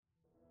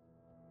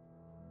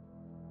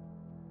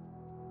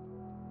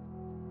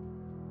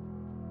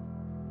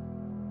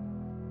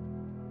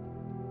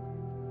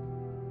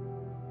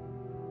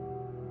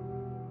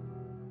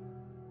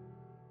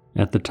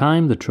At the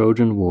time the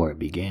Trojan War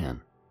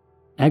began,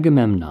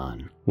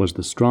 Agamemnon was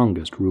the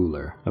strongest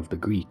ruler of the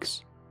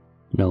Greeks,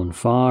 known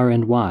far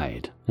and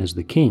wide as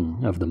the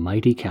king of the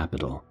mighty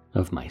capital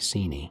of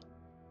Mycenae.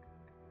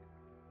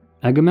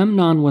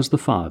 Agamemnon was the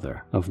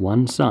father of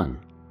one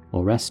son,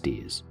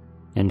 Orestes,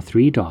 and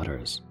 3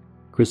 daughters,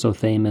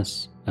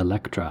 Chrysothemis,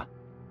 Electra,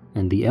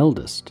 and the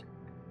eldest,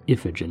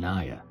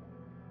 Iphigenia.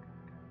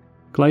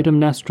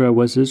 Clytemnestra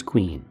was his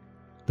queen,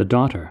 the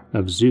daughter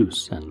of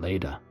Zeus and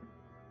Leda,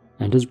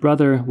 and his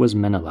brother was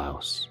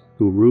Menelaus,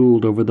 who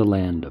ruled over the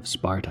land of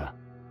Sparta.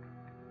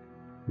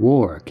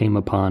 War came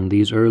upon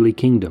these early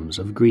kingdoms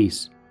of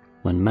Greece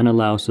when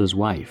Menelaus's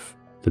wife,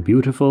 the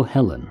beautiful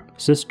Helen,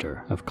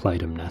 sister of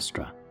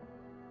Clytemnestra,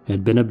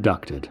 had been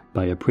abducted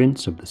by a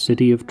prince of the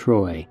city of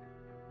Troy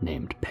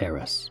named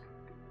Paris.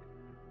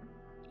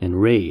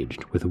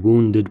 Enraged with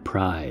wounded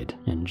pride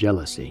and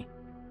jealousy,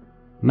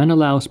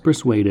 Menelaus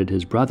persuaded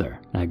his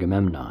brother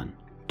Agamemnon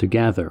to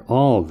gather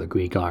all the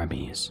Greek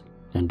armies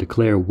and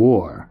declare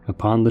war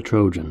upon the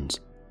Trojans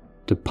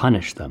to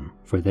punish them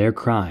for their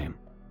crime,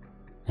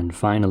 and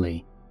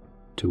finally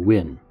to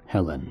win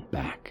Helen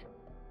back.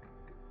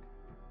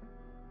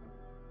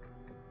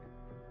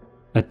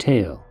 A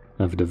tale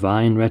of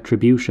divine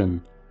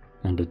retribution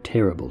and a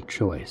terrible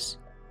choice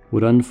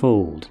would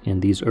unfold in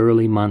these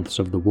early months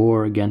of the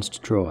war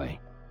against Troy,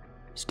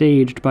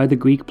 staged by the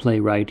Greek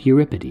playwright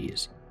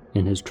Euripides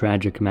in his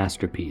tragic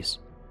masterpiece,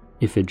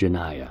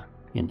 Iphigenia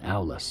in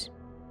Aulis.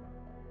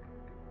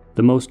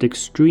 The most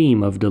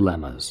extreme of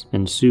dilemmas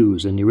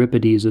ensues in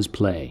Euripides'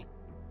 play,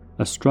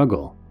 a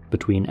struggle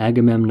between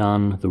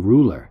Agamemnon the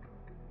ruler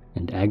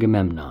and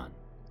Agamemnon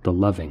the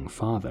loving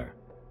father,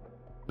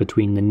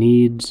 between the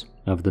needs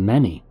of the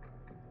many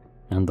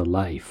and the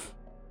life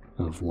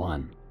of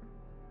one.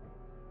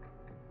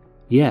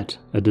 Yet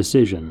a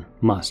decision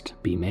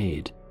must be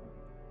made,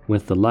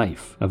 with the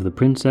life of the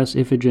Princess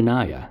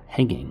Iphigenia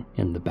hanging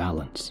in the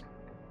balance,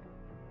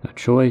 a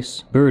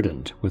choice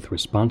burdened with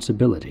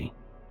responsibility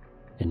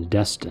and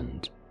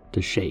destined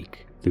to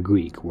shake the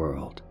Greek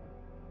world.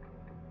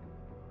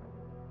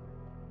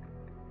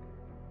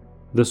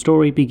 The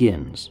story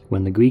begins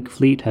when the Greek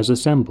fleet has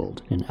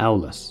assembled in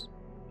Aulis,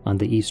 on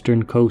the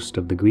eastern coast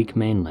of the Greek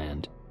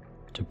mainland,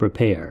 to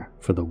prepare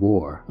for the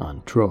war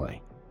on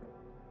Troy.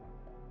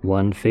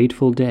 One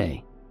fateful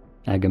day,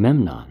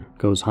 Agamemnon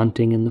goes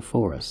hunting in the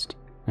forest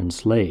and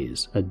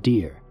slays a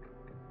deer,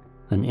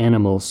 an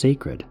animal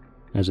sacred,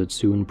 as it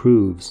soon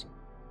proves,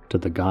 to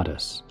the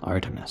goddess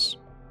Artemis.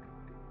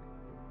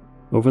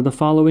 Over the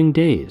following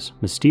days,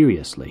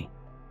 mysteriously,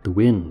 the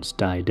winds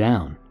die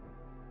down,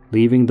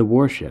 leaving the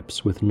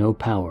warships with no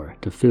power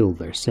to fill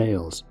their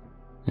sails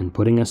and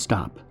putting a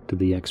stop to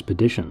the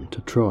expedition to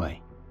Troy.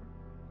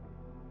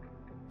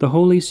 The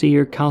holy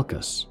seer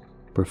Calchas,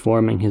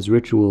 performing his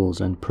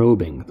rituals and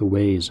probing the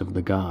ways of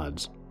the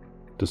gods,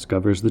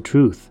 discovers the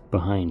truth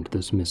behind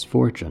this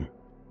misfortune,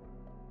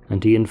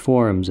 and he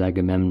informs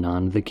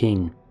Agamemnon the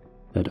king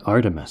that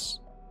Artemis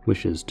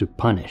wishes to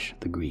punish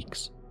the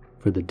Greeks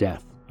for the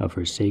death of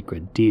her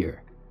sacred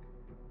deer.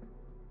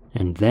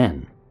 And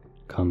then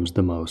comes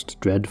the most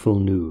dreadful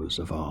news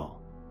of all.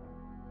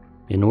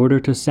 In order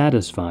to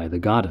satisfy the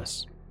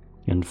goddess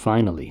and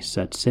finally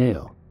set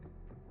sail,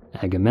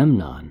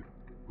 Agamemnon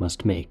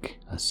must make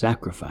a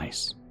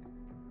sacrifice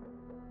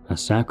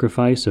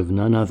of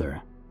none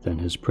other than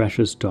his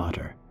precious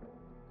daughter,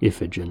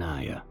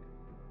 Iphigenia.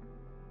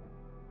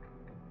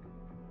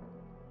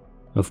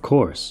 Of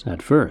course,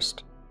 at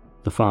first,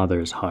 the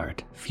father's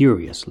heart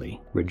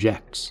furiously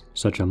rejects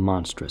such a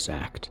monstrous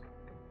act.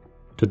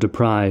 To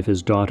deprive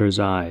his daughter's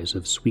eyes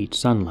of sweet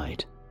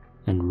sunlight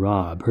and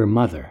rob her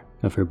mother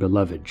of her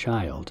beloved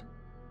child.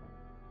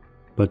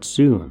 But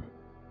soon,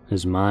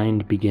 his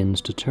mind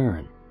begins to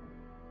turn.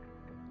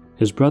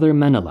 His brother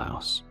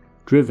Menelaus,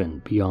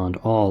 driven beyond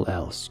all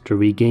else to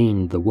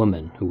regain the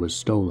woman who was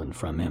stolen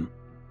from him,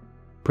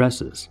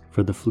 presses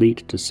for the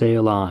fleet to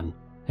sail on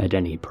at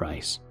any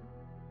price.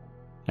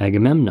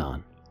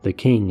 Agamemnon, the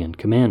king and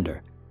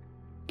commander,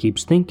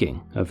 keeps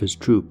thinking of his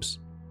troops,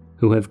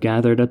 who have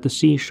gathered at the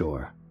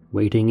seashore,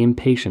 waiting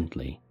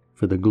impatiently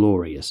for the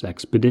glorious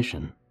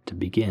expedition to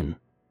begin.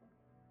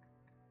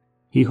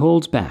 He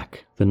holds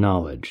back the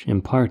knowledge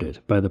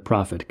imparted by the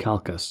prophet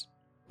Calchas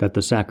that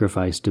the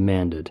sacrifice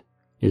demanded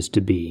is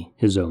to be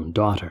his own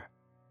daughter,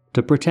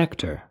 to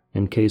protect her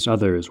in case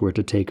others were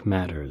to take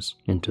matters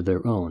into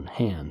their own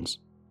hands.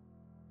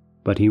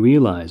 But he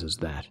realizes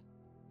that,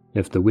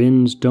 if the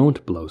winds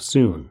don't blow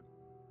soon,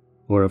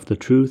 or if the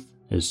truth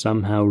is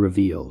somehow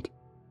revealed,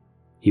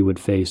 he would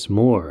face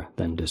more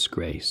than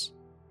disgrace,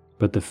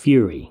 but the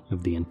fury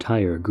of the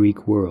entire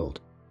Greek world,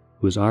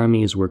 whose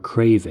armies were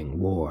craving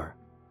war,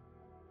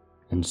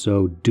 and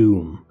so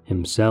doom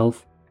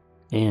himself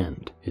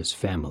and his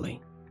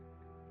family.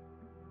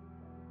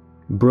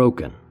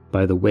 Broken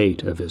by the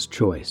weight of his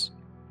choice,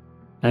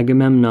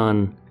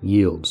 Agamemnon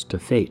yields to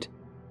fate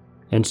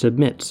and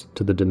submits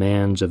to the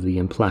demands of the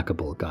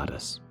implacable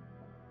goddess.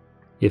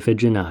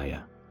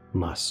 Iphigenia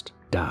must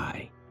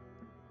die.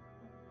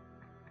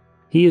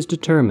 He is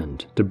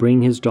determined to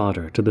bring his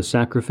daughter to the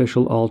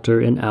sacrificial altar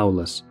in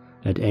Aulis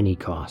at any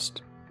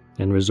cost,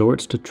 and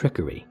resorts to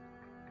trickery,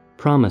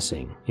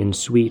 promising in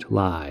sweet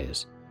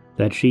lies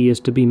that she is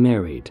to be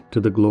married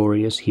to the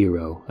glorious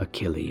hero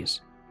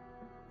Achilles,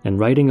 and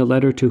writing a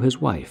letter to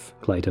his wife,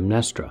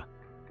 Clytemnestra,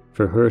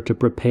 for her to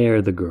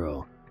prepare the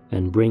girl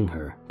and bring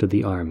her to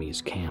the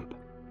army's camp.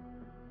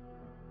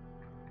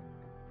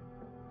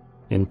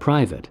 In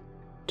private,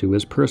 to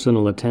his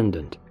personal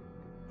attendant,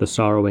 the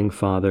sorrowing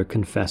father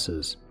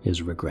confesses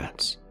his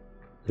regrets,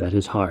 that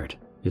his heart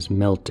is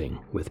melting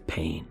with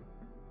pain.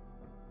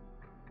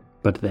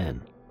 But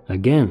then,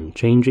 again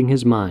changing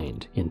his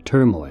mind in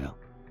turmoil,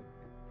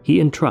 he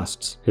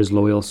entrusts his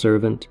loyal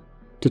servant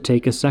to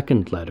take a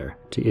second letter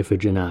to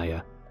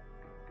Iphigenia,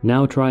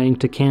 now trying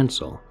to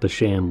cancel the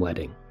sham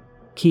wedding,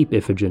 keep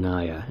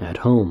Iphigenia at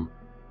home,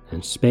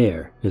 and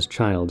spare his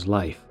child's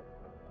life.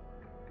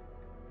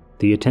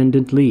 The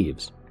attendant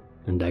leaves,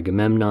 and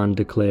Agamemnon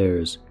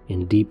declares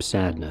in deep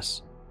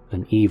sadness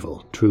an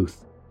evil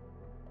truth.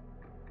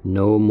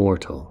 No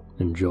mortal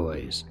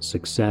enjoys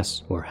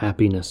success or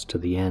happiness to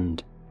the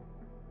end,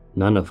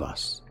 none of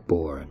us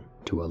born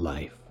to a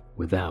life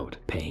without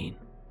pain.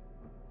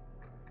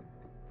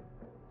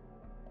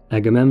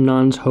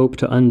 Agamemnon's hope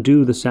to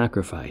undo the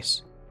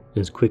sacrifice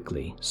is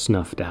quickly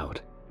snuffed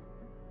out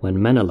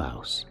when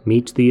Menelaus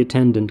meets the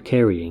attendant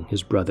carrying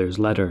his brother's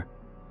letter,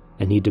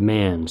 and he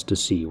demands to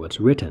see what's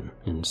written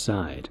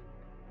inside.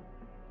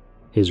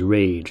 His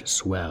rage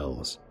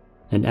swells,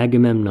 and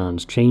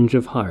Agamemnon's change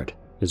of heart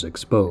is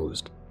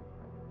exposed.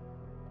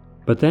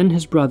 But then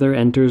his brother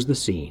enters the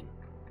scene,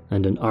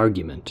 and an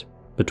argument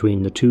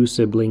between the two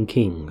sibling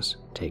kings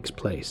takes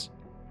place.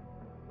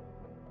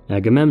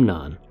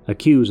 Agamemnon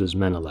accuses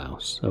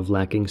Menelaus of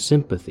lacking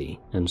sympathy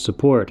and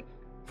support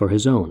for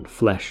his own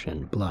flesh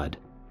and blood.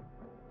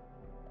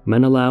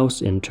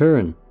 Menelaus, in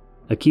turn,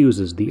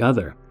 accuses the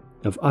other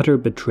of utter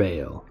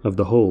betrayal of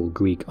the whole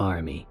Greek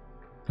army,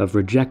 of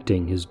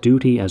rejecting his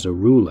duty as a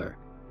ruler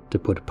to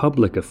put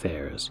public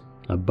affairs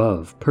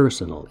above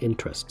personal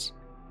interests.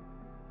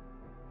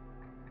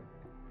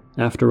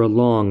 After a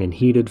long and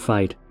heated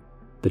fight,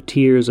 the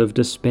tears of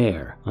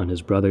despair on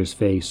his brother's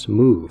face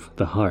move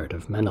the heart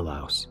of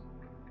Menelaus.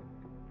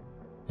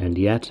 And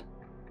yet,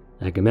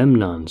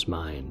 Agamemnon's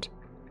mind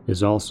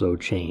is also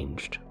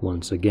changed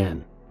once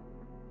again,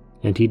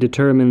 and he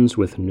determines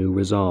with new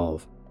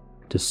resolve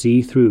to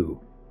see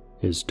through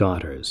his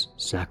daughter's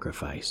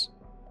sacrifice.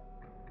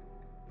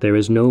 There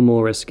is no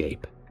more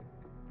escape.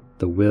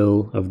 The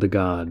will of the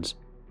gods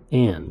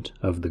and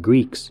of the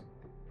Greeks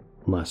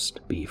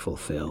must be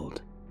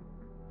fulfilled.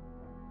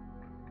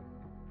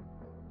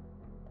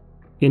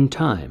 In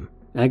time,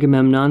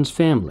 Agamemnon's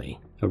family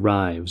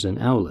arrives in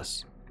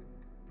Aulis.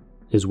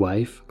 His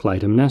wife,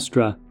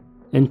 Clytemnestra,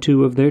 and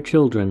two of their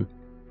children,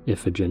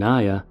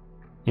 Iphigenia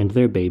and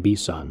their baby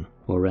son,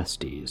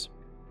 Orestes.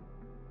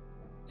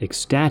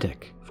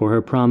 Ecstatic for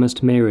her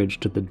promised marriage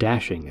to the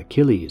dashing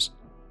Achilles,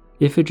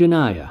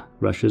 Iphigenia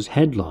rushes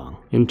headlong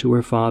into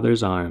her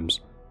father's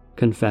arms,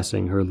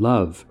 confessing her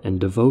love and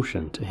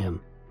devotion to him.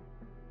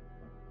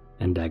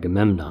 And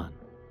Agamemnon,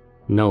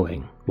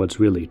 knowing what's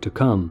really to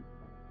come,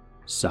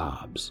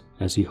 sobs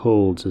as he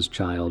holds his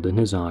child in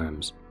his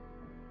arms,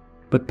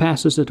 but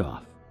passes it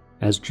off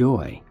as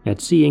joy at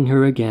seeing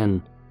her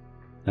again,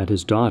 that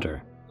his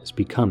daughter is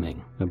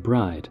becoming a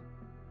bride.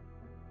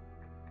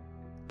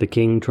 The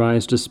king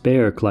tries to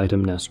spare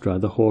Clytemnestra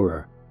the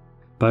horror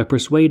by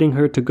persuading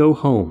her to go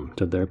home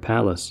to their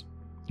palace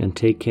and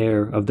take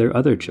care of their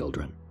other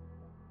children,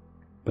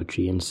 but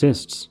she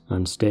insists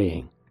on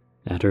staying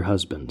at her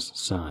husband's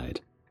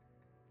side.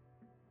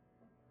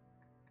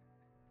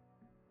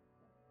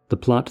 The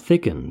plot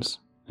thickens,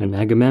 and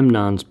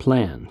Agamemnon's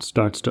plan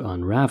starts to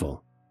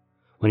unravel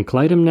when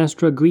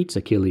Clytemnestra greets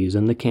Achilles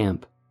in the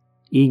camp,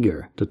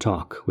 eager to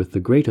talk with the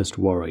greatest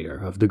warrior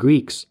of the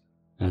Greeks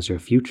as her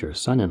future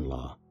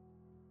son-in-law.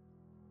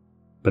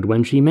 But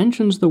when she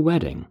mentions the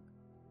wedding,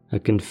 a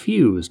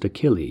confused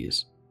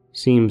Achilles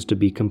seems to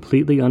be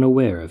completely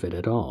unaware of it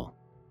at all.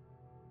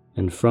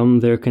 And from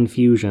their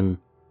confusion,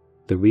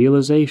 the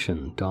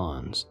realization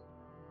dawns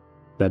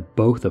that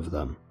both of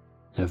them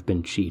have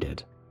been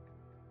cheated.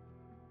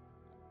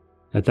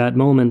 At that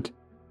moment,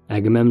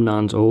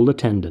 Agamemnon's old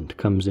attendant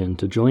comes in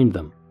to join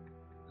them,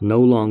 no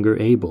longer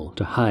able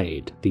to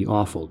hide the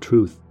awful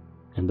truth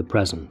in the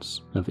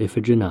presence of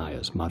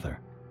Iphigenia's mother.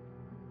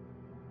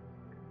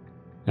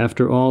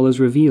 After all is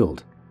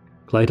revealed,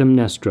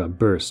 Clytemnestra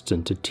bursts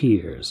into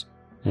tears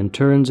and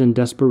turns in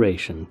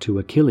desperation to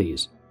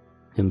Achilles,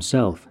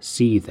 himself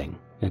seething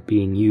at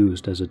being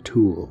used as a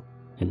tool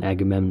in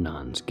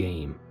Agamemnon's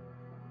game.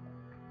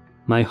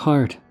 "My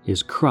heart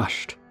is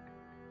crushed,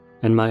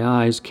 and my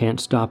eyes can't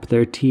stop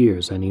their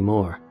tears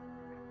anymore,"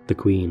 the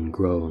queen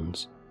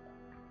groans.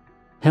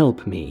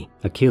 "Help me,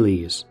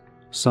 Achilles,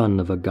 son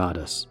of a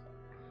goddess.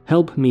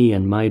 Help me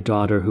and my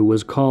daughter who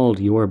was called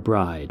your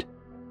bride,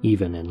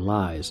 even in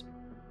lies.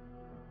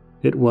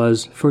 It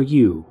was for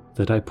you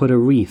that I put a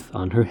wreath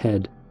on her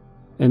head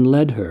and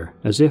led her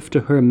as if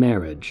to her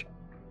marriage.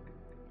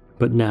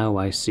 but now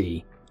I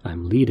see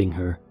I'm leading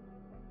her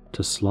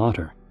to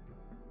slaughter.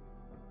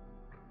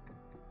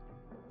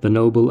 The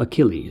noble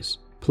Achilles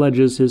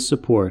pledges his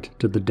support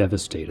to the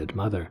devastated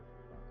mother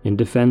in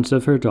defense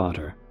of her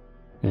daughter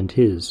and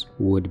his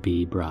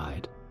would-be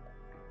bride.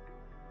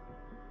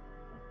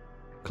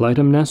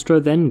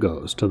 Clytemnestra then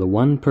goes to the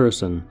one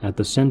person at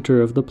the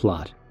center of the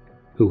plot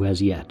who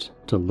has yet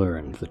to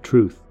learn the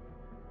truth,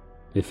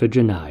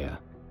 Iphigenia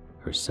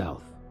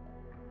herself.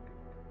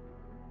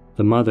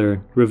 The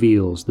mother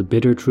reveals the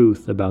bitter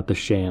truth about the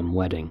sham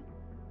wedding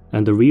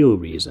and the real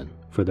reason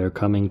for their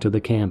coming to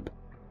the camp,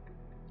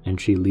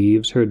 and she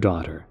leaves her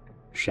daughter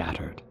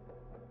shattered.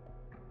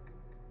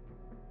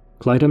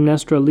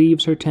 Clytemnestra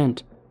leaves her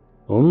tent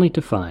only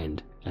to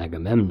find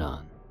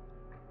Agamemnon,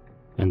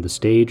 and the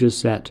stage is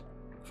set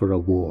for a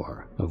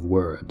war of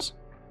words.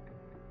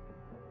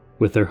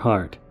 With her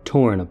heart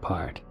torn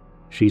apart,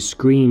 she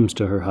screams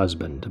to her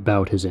husband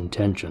about his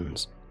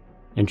intentions,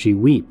 and she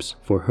weeps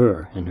for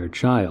her and her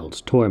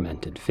child's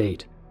tormented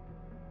fate.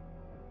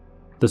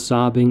 The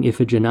sobbing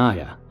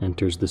Iphigenia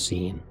enters the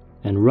scene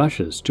and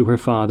rushes to her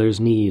father's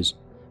knees,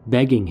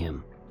 begging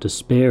him to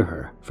spare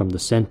her from the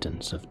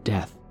sentence of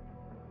death.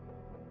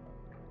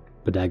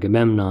 But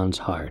Agamemnon's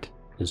heart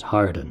is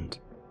hardened,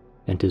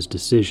 and his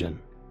decision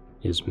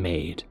is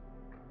made.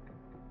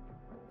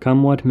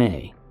 Come what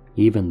may,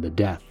 even the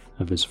death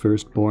of his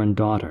firstborn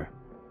daughter,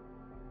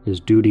 his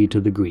duty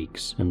to the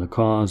Greeks in the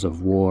cause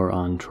of war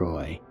on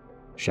Troy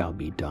shall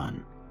be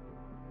done.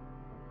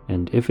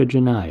 And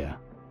Iphigenia,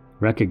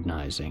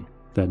 recognizing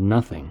that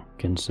nothing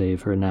can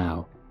save her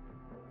now,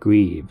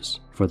 grieves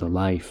for the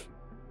life,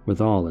 with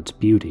all its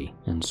beauty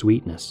and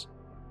sweetness,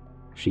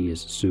 she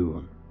is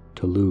soon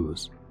to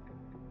lose.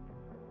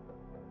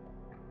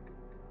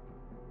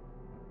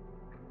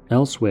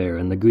 Elsewhere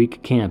in the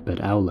Greek camp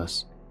at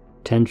Aulis,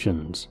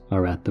 tensions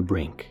are at the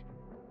brink,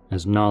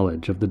 as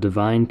knowledge of the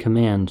divine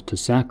command to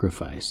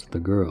sacrifice the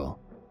girl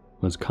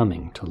was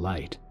coming to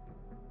light.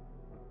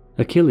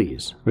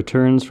 Achilles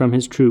returns from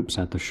his troops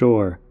at the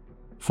shore,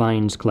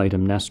 finds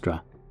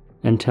Clytemnestra,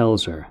 and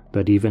tells her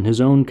that even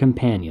his own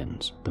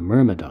companions, the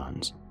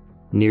Myrmidons,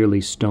 nearly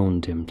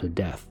stoned him to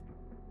death,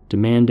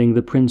 demanding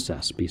the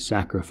princess be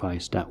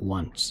sacrificed at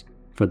once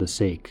for the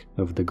sake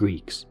of the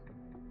Greeks.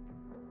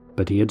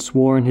 But he had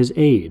sworn his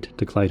aid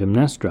to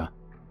Clytemnestra,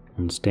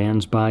 and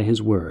stands by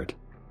his word,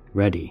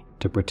 ready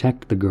to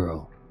protect the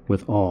girl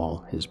with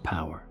all his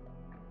power.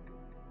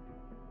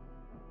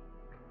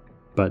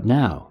 But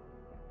now,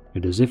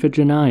 it is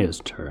Iphigenia's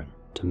turn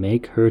to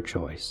make her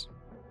choice.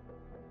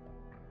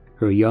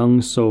 Her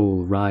young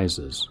soul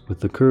rises with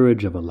the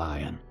courage of a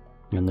lion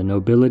and the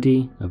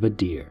nobility of a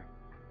deer,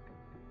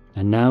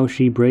 and now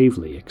she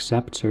bravely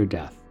accepts her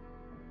death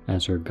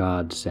as her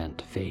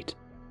God-sent fate.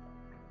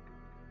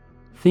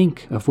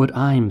 Think of what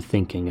I'm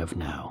thinking of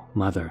now,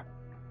 Mother.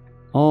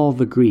 All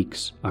the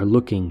Greeks are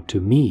looking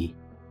to me,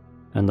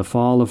 and the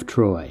fall of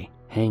Troy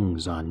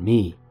hangs on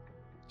me,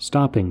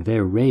 stopping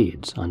their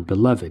raids on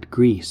beloved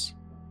Greece.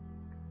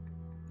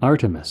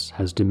 Artemis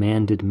has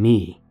demanded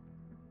me,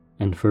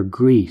 and for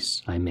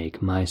Greece I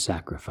make my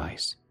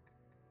sacrifice.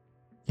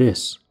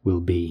 This will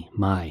be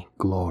my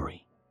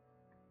glory.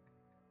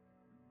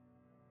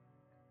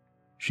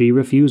 She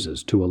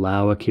refuses to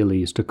allow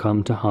Achilles to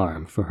come to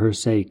harm for her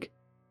sake,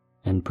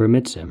 and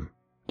permits him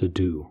to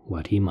do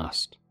what he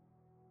must.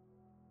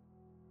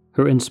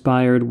 Her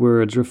inspired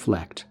words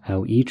reflect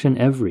how each and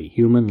every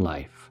human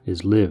life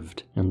is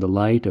lived in the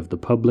light of the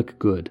public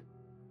good,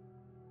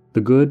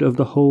 the good of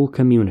the whole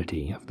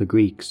community of the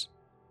Greeks,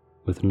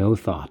 with no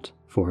thought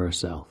for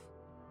herself.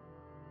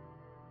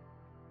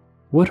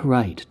 What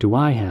right do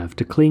I have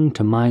to cling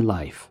to my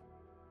life,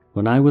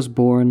 when I was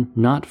born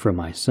not for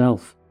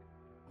myself,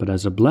 but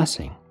as a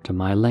blessing to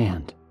my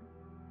land?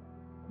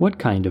 What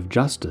kind of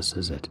justice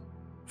is it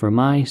for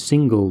my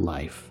single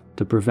life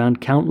to prevent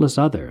countless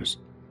others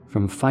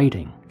from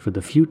fighting for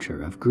the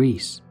future of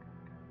Greece?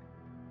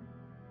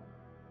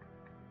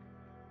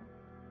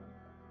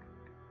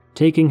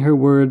 Taking her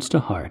words to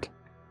heart,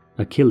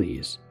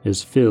 Achilles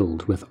is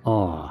filled with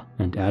awe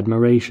and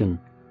admiration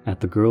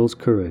at the girl's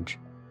courage.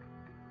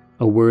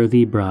 A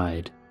worthy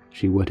bride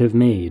she would have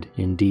made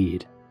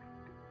indeed.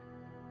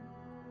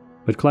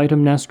 But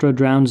Clytemnestra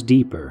drowns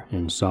deeper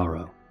in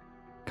sorrow,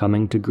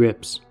 coming to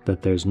grips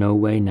that there's no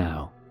way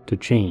now to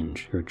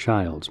change her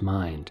child's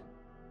mind.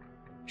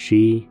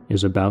 She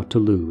is about to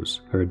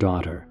lose her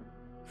daughter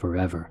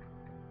forever.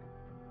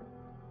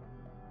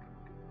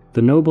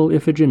 The noble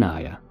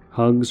Iphigenia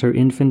hugs her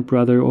infant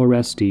brother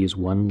Orestes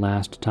one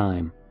last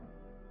time.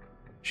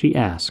 She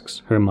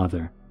asks her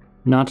mother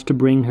not to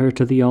bring her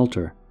to the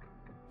altar,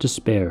 to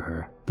spare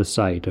her the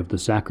sight of the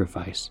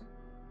sacrifice,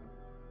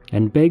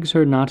 and begs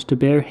her not to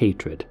bear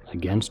hatred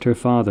against her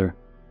father,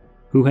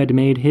 who had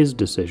made his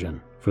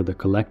decision for the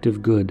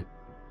collective good,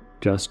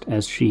 just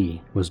as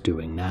she was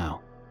doing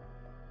now.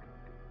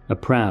 A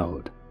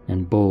proud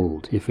and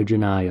bold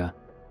Iphigenia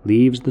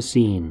leaves the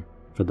scene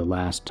for the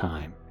last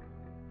time,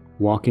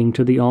 walking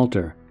to the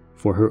altar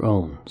for her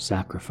own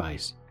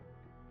sacrifice,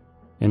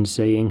 and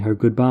saying her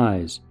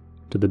goodbyes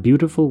to the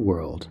beautiful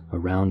world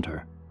around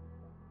her.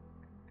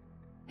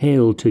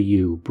 Hail to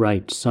you,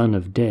 bright son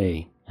of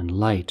day and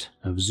light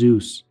of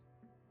Zeus!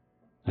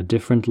 A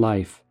different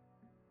life,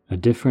 a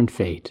different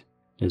fate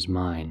is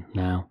mine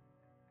now.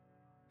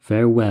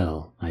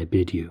 Farewell, I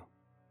bid you,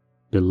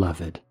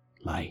 beloved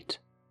light.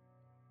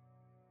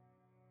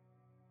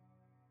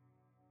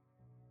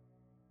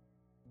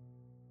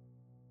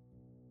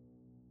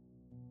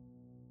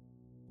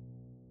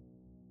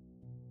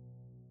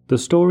 The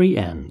story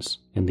ends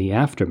in the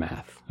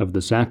aftermath of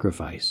the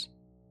sacrifice,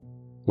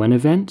 when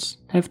events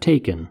have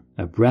taken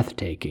a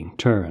breathtaking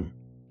turn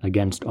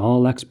against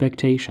all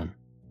expectation.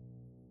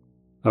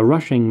 A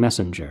rushing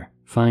messenger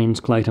finds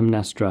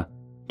Clytemnestra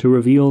to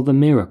reveal the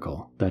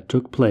miracle that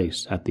took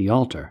place at the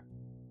altar.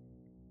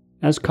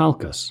 As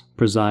Calchas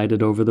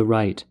presided over the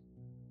rite,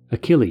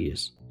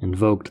 Achilles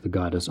invoked the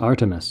goddess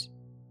Artemis,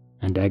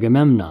 and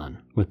Agamemnon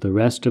with the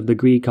rest of the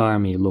Greek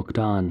army looked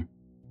on.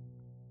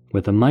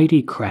 With a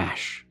mighty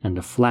crash and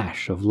a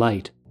flash of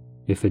light,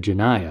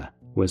 Iphigenia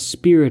was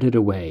spirited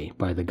away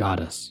by the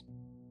goddess,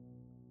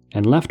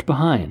 and left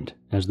behind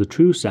as the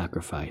true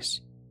sacrifice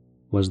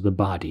was the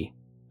body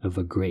of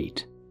a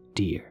great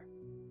deer.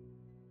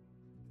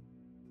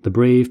 The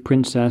brave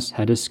princess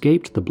had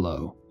escaped the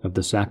blow of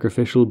the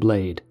sacrificial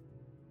blade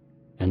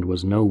and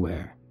was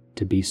nowhere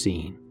to be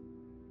seen.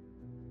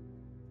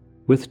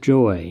 With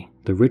joy,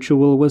 the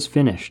ritual was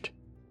finished,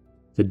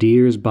 the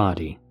deer's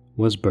body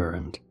was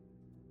burned,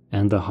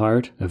 and the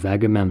heart of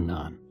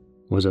Agamemnon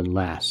was at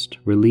last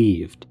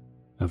relieved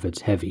of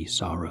its heavy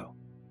sorrow.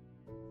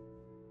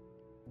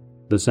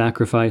 The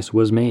sacrifice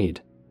was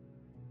made,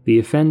 the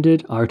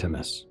offended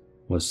Artemis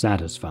was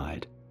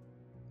satisfied,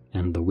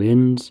 and the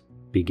winds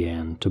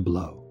began to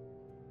blow.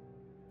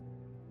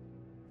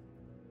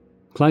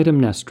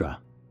 Clytemnestra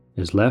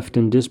is left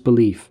in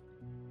disbelief,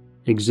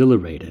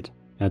 exhilarated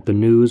at the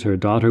news her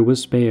daughter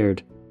was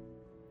spared,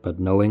 but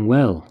knowing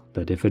well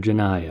that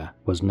Iphigenia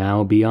was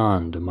now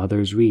beyond a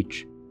mother's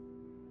reach,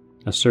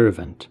 a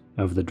servant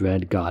of the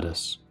dread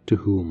goddess to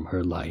whom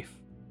her life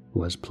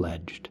was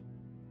pledged.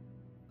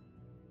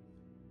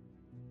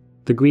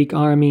 The Greek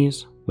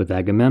armies, with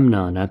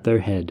Agamemnon at their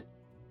head,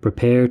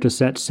 prepare to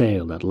set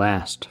sail at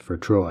last for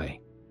Troy,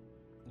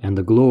 and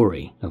the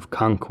glory of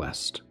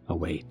conquest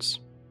awaits.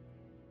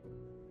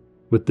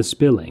 With the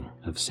spilling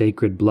of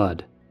sacred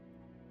blood,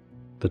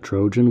 the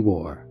Trojan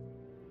War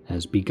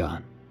has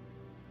begun.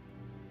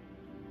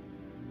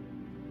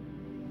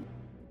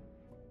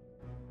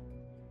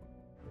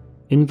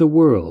 In the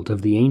world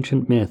of the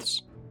ancient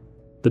myths,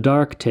 the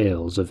dark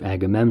tales of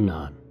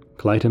Agamemnon,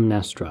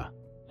 Clytemnestra,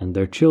 and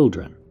their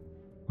children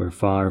were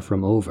far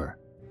from over,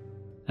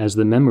 as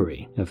the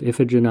memory of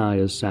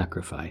Iphigenia's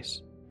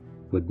sacrifice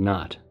would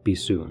not be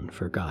soon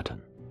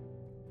forgotten.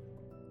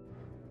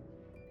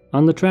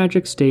 On the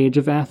tragic stage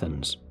of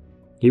Athens,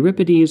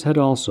 Euripides had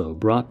also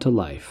brought to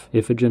life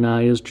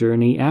Iphigenia's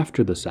journey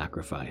after the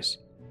sacrifice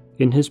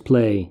in his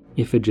play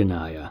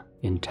Iphigenia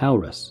in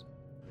Taurus,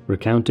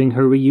 recounting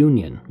her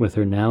reunion with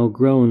her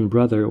now-grown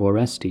brother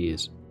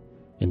Orestes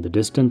in the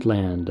distant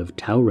land of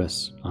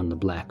Taurus on the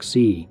Black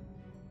Sea,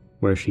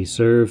 where she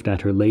served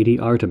at her lady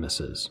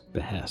Artemis's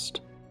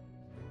behest.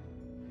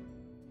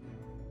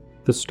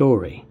 The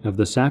story of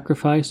the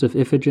sacrifice of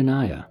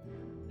Iphigenia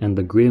and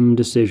the grim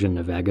decision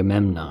of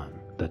Agamemnon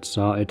that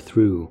saw it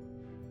through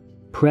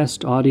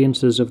pressed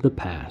audiences of the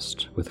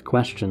past with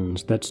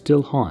questions that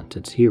still haunt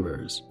its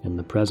hearers in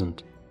the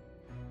present.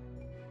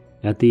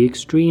 At the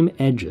extreme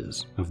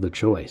edges of the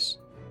choice,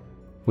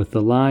 with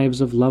the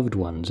lives of loved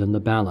ones in the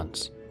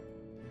balance,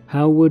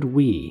 how would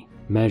we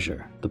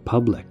measure the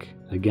public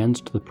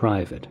against the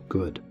private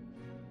good?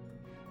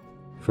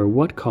 For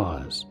what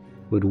cause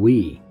would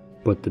we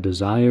put the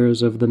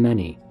desires of the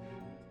many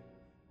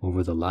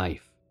over the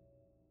life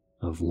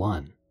of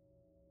one?